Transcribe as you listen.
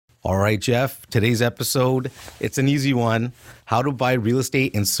All right, Jeff, today's episode, it's an easy one. How to buy real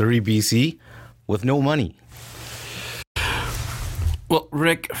estate in Surrey, BC with no money. Well,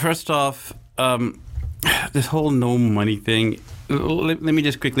 Rick, first off, this whole no money thing, let me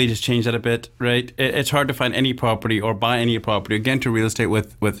just quickly change that a bit, right? It's hard to find any property or buy any property, again, to real estate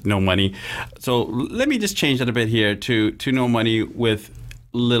with no money. So let me just change that a bit here to no money with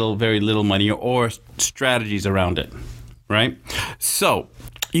very little money or strategies around it, right? So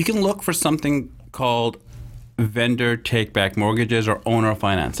you can look for something called vendor take-back mortgages or owner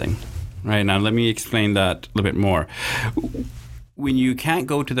financing. Right, now let me explain that a little bit more. When you can't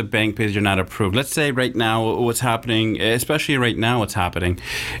go to the bank because you're not approved, let's say right now what's happening, especially right now what's happening,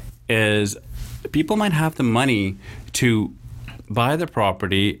 is people might have the money to buy the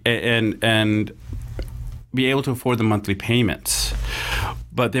property and be able to afford the monthly payments.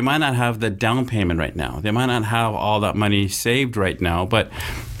 But they might not have the down payment right now. They might not have all that money saved right now, but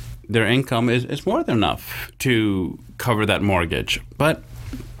their income is more than enough to cover that mortgage. But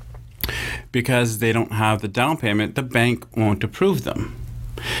because they don't have the down payment, the bank won't approve them.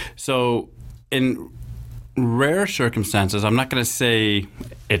 So in rare circumstances, I'm not going to say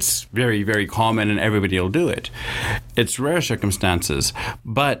it's very, very common and everybody will do it. It's rare circumstances,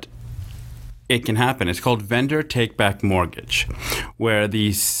 but it can happen. It's called vendor take-back mortgage, where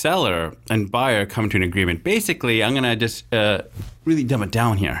the seller and buyer come to an agreement. Basically, I'm going to just really dumb it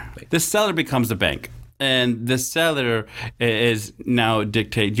down here. The seller becomes the bank. And the seller is now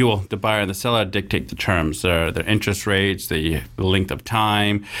the buyer and the seller dictate the terms, their interest rates, the length of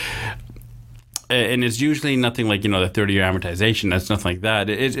time. And it's usually nothing like, the 30-year amortization. That's nothing like that.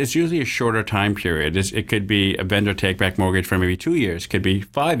 It's usually a shorter time period. It could be a vendor take-back mortgage for maybe 2 years. It could be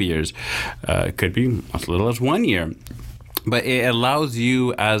 5 years. It could be as little as 1 year. But it allows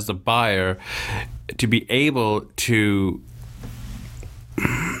you as the buyer to be able to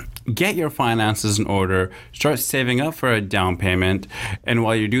get your finances in order, start saving up for a down payment, and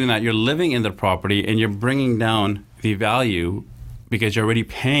while you're doing that, you're living in the property and you're bringing down the value because you're already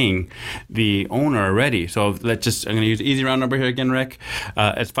paying the owner already. So I'm going to use an easy round number here again, Rick.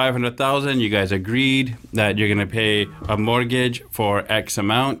 It's $500,000. You guys agreed that you're going to pay a mortgage for X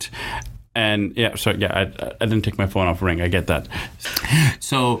amount. And I didn't take my phone off ring. I get that.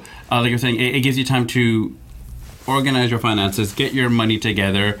 So like I was saying, it gives you time to organize your finances, get your money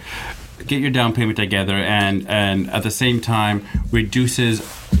together, get your down payment together, and at the same time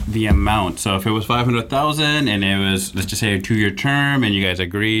reduces the amount. So if it was $500,000 and it was, let's just say, a 2-year term, and you guys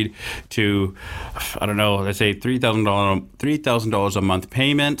agreed to, let's say $3,000 a month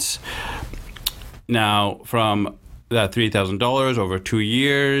payments. Now from that $3,000 over 2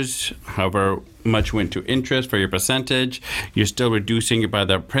 years, however much went to interest for your percentage, you're still reducing it by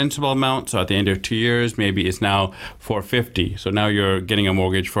the principal amount. So at the end of 2 years, maybe it's now $450. So now you're getting a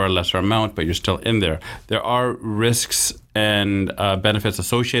mortgage for a lesser amount, but you're still in there. There are risks and benefits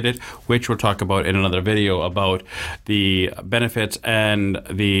associated, which we'll talk about in another video, about the benefits and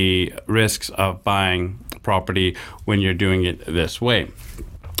the risks of buying property when you're doing it this way.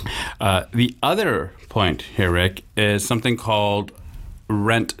 The other point here, Rick, is something called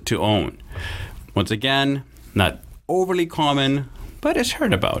rent to own. Once again, not overly common, but it's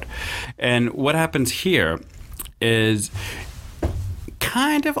heard about. And what happens here is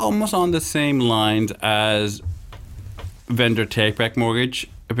kind of almost on the same lines as vendor take-back mortgage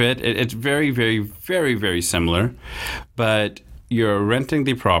a bit. It's very, very, very, very similar, but you're renting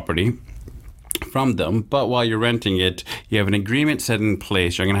the property from them, but while you're renting it, you have an agreement set in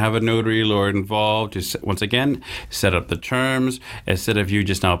place. You're going to have a notary lawyer involved to, once again, set up the terms. Instead of you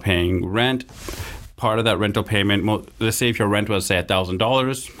just now paying rent, part of that rental payment, let's say if your rent was, say,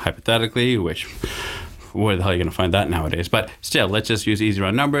 $1,000, hypothetically, which, where the hell are you going to find that nowadays? But still, let's just use easy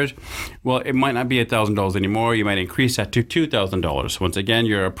round numbers. Well, it might not be $1,000 anymore. You might increase that to $2,000. Once again,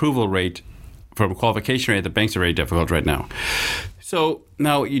 your approval rate from qualification rate, the banks are very difficult right now. So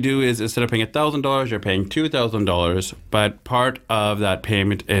now what you do is, instead of paying $1,000, you're paying $2,000, but part of that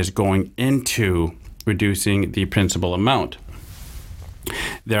payment is going into reducing the principal amount.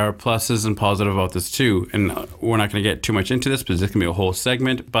 There are pluses and positives about this too, and we're not going to get too much into this because this can be a whole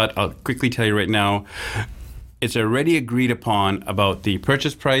segment, but I'll quickly tell you right now, it's already agreed upon about the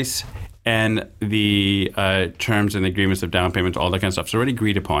purchase price and the terms and agreements of down payments, all that kind of stuff. It's already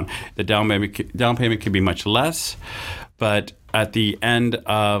agreed upon. The down payment could be much less, but at the end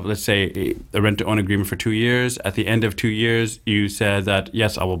of, let's say, a rent-to-own agreement for 2 years, at the end of 2 years, you said that,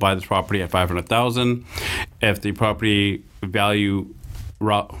 yes, I will buy this property at $500,000. If the property value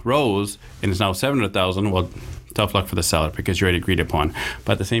rose and is now $700,000, well, tough luck for the seller because you already agreed upon.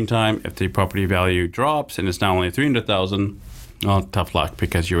 But at the same time, if the property value drops and it's now only $300,000, Well, tough luck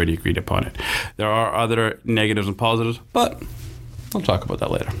because you already agreed upon it. There are other negatives and positives, but we'll talk about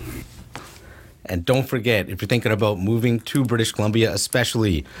that later. And don't forget, if you're thinking about moving to British Columbia,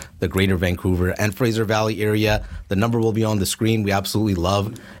 especially the Greater Vancouver and Fraser Valley area, the number will be on the screen. We absolutely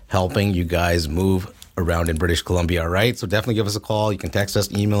love helping you guys move around in British Columbia, all right? So definitely give us a call. You can text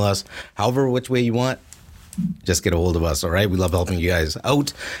us, email us, however, which way you want. Just get a hold of us, all right? We love helping you guys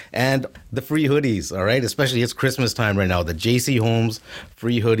out. And the free hoodies, all right? Especially it's Christmas time right now. The JC Homes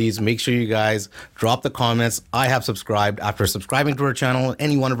free hoodies. Make sure you guys drop the comments. I have subscribed. After subscribing to our channel,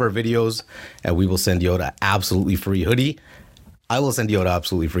 any one of our videos, and we will send you out an absolutely free hoodie. I will send you out an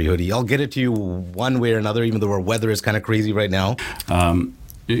absolutely free hoodie. I'll get it to you one way or another, even though our weather is kind of crazy right now.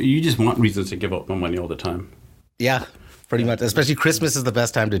 You just want reasons to give out more money all the time. Yeah. Pretty much, especially Christmas is the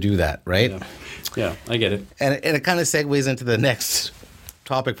best time to do that, right? Yeah, I get it. And it kind of segues into the next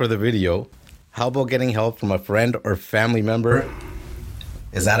topic for the video. How about getting help from a friend or family member?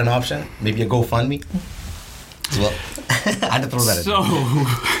 Is that an option? Maybe a GoFundMe? Well, I had to throw that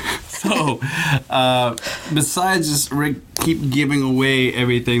in. Besides just Rick keep giving away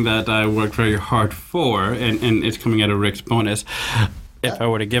everything that I worked very hard for, and it's coming out of Rick's bonus, if I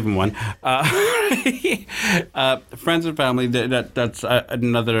were to give him one. Friends and family, that's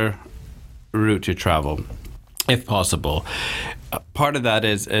another route to travel, if possible. Part of that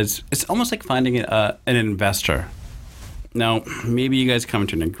is it's almost like finding an investor. Now, maybe you guys come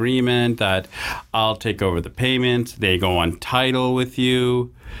to an agreement that I'll take over the payments, they go on title with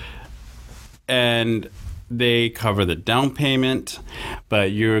you, and they cover the down payment,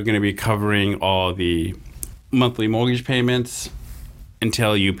 but you're going to be covering all the monthly mortgage payments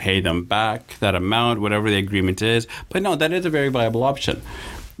until you pay them back that amount, whatever the agreement is. But no, that is a very viable option.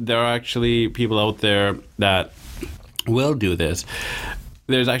 There are actually people out there that will do this.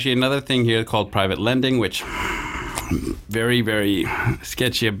 There's actually another thing here called private lending, which I'm very, very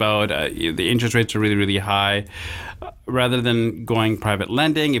sketchy about. The interest rates are really, really high. Rather than going private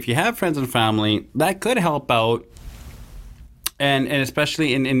lending, if you have friends and family, that could help out. And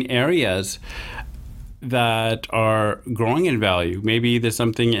especially in areas that are growing in value. Maybe there's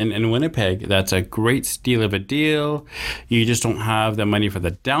something in Winnipeg that's a great steal of a deal. You just don't have the money for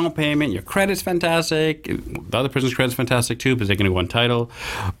the down payment. Your credit's fantastic. The other person's credit's fantastic too because they're going to go on title.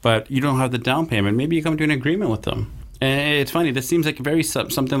 But you don't have the down payment. Maybe you come to an agreement with them. And it's funny. This seems like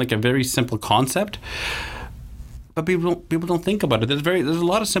something like a very simple concept. But people don't think about it. There's a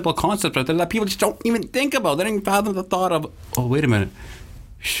lot of simple concepts out there that people just don't even think about. They don't even fathom the thought of, oh, wait a minute.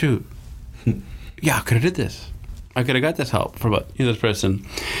 Shoot. Yeah, I could have did this. I could have got this help from this person.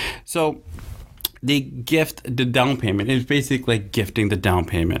 So they gift the down payment. It's basically like gifting the down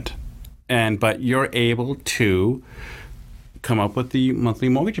payment. But you're able to come up with the monthly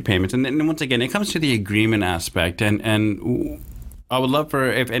mortgage payments. And then once again, it comes to the agreement aspect. And I would love for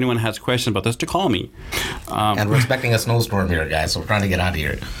if anyone has questions about this to call me. And we're expecting a snowstorm here, guys. So we're trying to get out of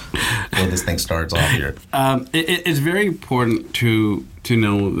here before this thing starts off here. It's very important to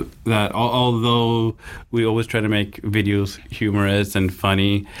know that although we always try to make videos humorous and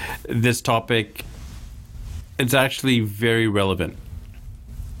funny, this topic, it's actually very relevant.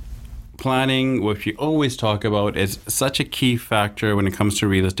 Planning, which we always talk about, is such a key factor when it comes to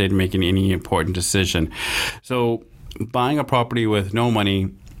real estate and making any important decision. So buying a property with no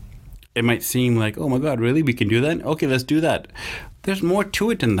money, it might seem like, oh my God, really? We can do that? Okay, let's do that. There's more to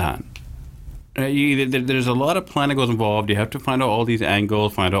it than that. There's a lot of planning goes involved. You have to find out all these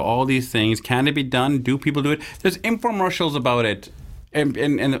angles, find out all these things. Can it be done? Do people do it? There's infomercials about it. And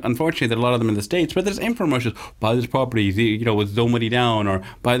unfortunately, there are a lot of them in the States, but there's infomercials. Buy this property, with no money down, or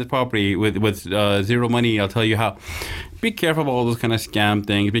buy this property with zero money. I'll tell you how. Be careful about all those kind of scam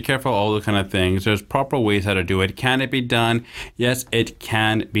things. Be careful of all those kind of things. There's proper ways how to do it. Can it be done? Yes, it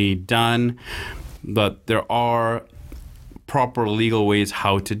can be done, but there are proper legal ways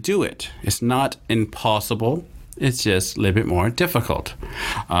how to do it. It's not impossible. It's just a little bit more difficult.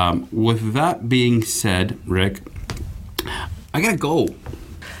 With that being said, Rick, I gotta go.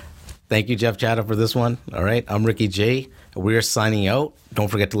 Thank you, Jeff Chatham, for this one. All right, I'm Ricky J. We're signing out. Don't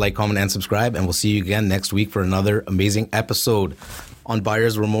forget to like, comment, and subscribe, and we'll see you again next week for another amazing episode on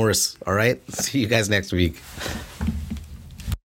Buyer's Remorse. All right, see you guys next week.